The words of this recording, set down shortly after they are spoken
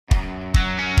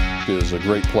is a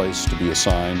great place to be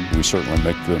assigned. We certainly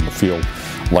make them feel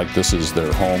like this is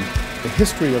their home. The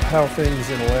history of how things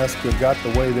in Alaska got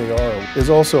the way they are is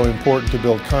also important to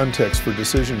build context for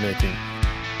decision making.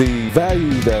 The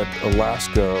value that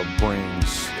Alaska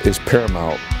brings is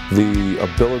paramount. The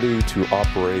ability to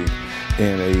operate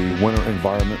in a winter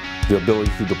environment, the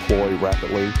ability to deploy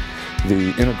rapidly,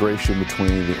 the integration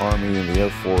between the Army and the Air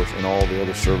Force and all the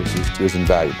other services is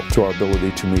invaluable to our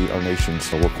ability to meet our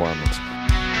nation's requirements.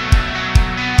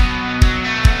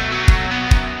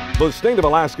 The state of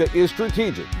Alaska is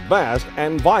strategic, vast,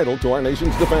 and vital to our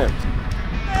nation's defense.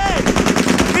 Hey!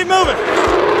 Keep moving!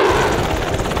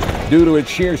 Due to its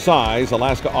sheer size,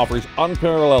 Alaska offers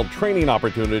unparalleled training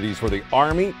opportunities for the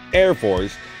Army, Air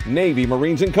Force, Navy,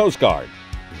 Marines, and Coast Guard.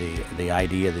 The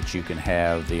idea that you can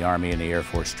have the Army and the Air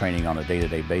Force training on a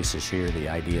day-to-day basis here, the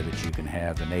idea that you can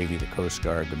have the Navy, the Coast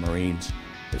Guard, the Marines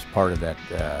as part of that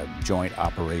joint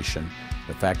operation,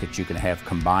 the fact that you can have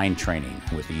combined training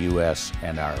with the U.S.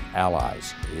 and our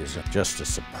allies is just a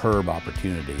superb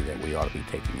opportunity that we ought to be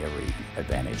taking every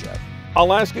advantage of.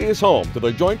 Alaska is home to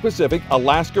the Joint Pacific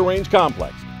Alaska Range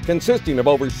Complex, consisting of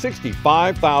over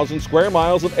 65,000 square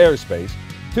miles of airspace,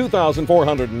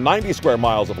 2,490 square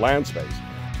miles of land space,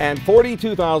 and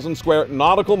 42,000 square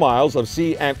nautical miles of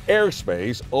sea and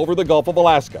airspace over the Gulf of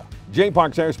Alaska. Jay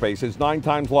Park's airspace is 9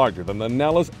 times larger than the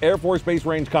Nellis Air Force Base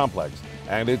Range Complex,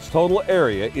 and its total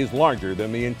area is larger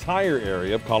than the entire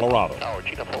area of Colorado. Tower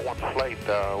Gina 41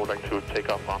 flight, would like to take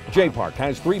off on. Jay Park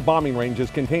has 3 bombing ranges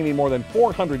containing more than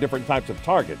 400 different types of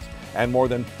targets and more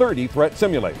than 30 threat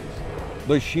simulators.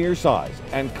 The sheer size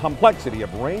and complexity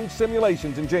of range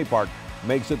simulations in Jay Park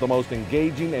makes it the most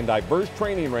engaging and diverse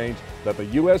training range that the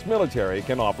U.S. military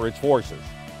can offer its forces.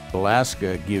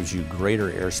 Alaska gives you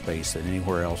greater airspace than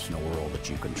anywhere else in the world that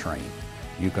you can train.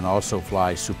 You can also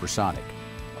fly supersonic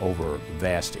over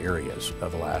vast areas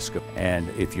of Alaska. And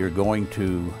if you're going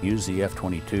to use the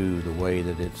F-22 the way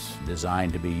that it's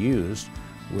designed to be used,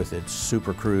 with its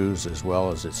super cruise as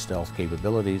well as its stealth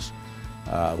capabilities,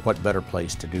 what better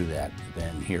place to do that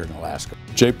than here in Alaska?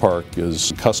 Jay Park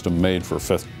is custom made for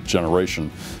 5th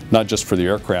generation, not just for the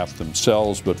aircraft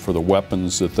themselves, but for the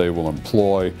weapons that they will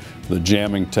employ, the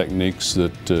jamming techniques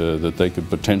that they could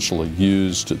potentially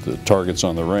use to the targets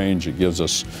on the range. It gives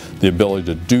us the ability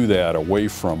to do that away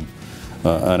from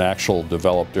an actual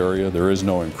developed area. There is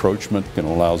no encroachment, and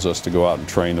allows us to go out and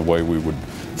train the way we would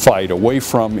fight, away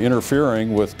from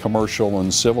interfering with commercial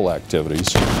and civil activities.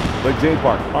 The Jay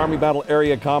Park Army Battle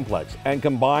Area Complex and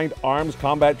Combined Arms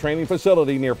Combat Training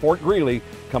Facility near Fort Greely,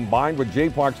 combined with Jay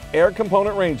Park's air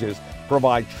component ranges,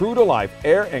 provide true-to-life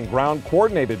air and ground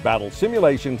coordinated battle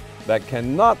simulations that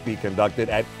cannot be conducted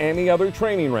at any other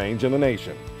training range in the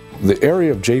nation. The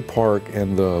area of Jay Park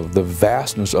and the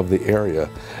vastness of the area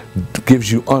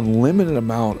gives you unlimited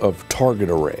amount of target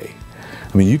array.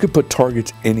 I mean, you could put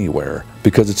targets anywhere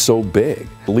because it's so big.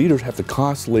 Leaders have to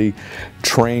constantly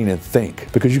train and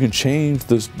think because you can change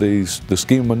the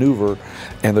scheme of maneuver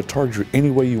and the target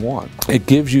any way you want. It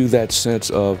gives you that sense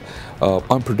of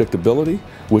unpredictability,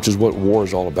 which is what war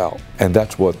is all about. And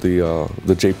that's what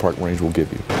the Jay Park range will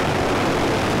give you.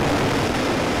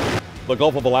 The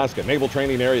Gulf of Alaska Naval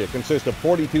Training Area consists of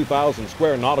 42,000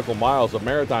 square nautical miles of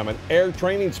maritime and air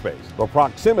training space. The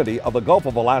proximity of the Gulf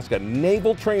of Alaska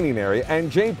Naval Training Area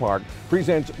and Jay Park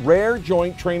presents rare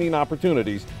joint training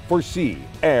opportunities for sea,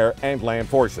 air, and land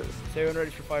forces. Everyone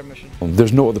ready for fire mission.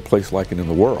 There's no other place like it in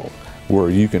the world where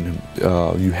you can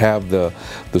you have the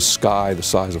sky the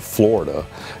size of Florida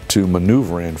to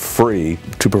maneuver in free,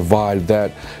 to provide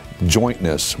that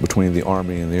jointness between the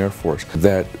Army and the Air Force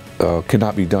that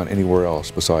cannot be done anywhere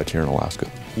else besides here in Alaska.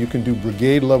 You can do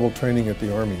brigade level training at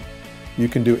the Army. You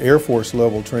can do Air Force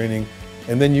level training,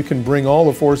 and then you can bring all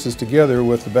the forces together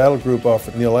with the battle group off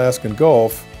in the Alaskan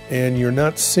Gulf, and you're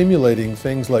not simulating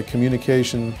things like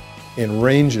communication and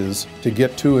ranges to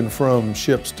get to and from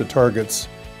ships to targets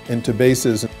and to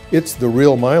bases. It's the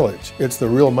real mileage. It's the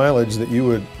real mileage that you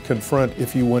would confront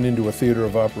if you went into a theater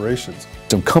of operations.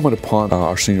 It's incumbent upon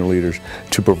our senior leaders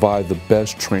to provide the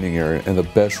best training area and the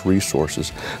best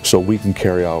resources so we can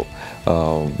carry out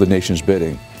the nation's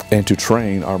bidding and to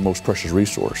train our most precious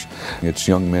resource. It's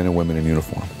young men and women in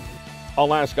uniform.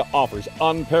 Alaska offers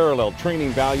unparalleled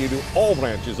training value to all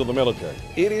branches of the military.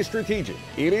 It is strategic,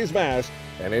 it is vast,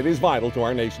 and it is vital to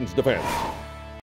our nation's defense.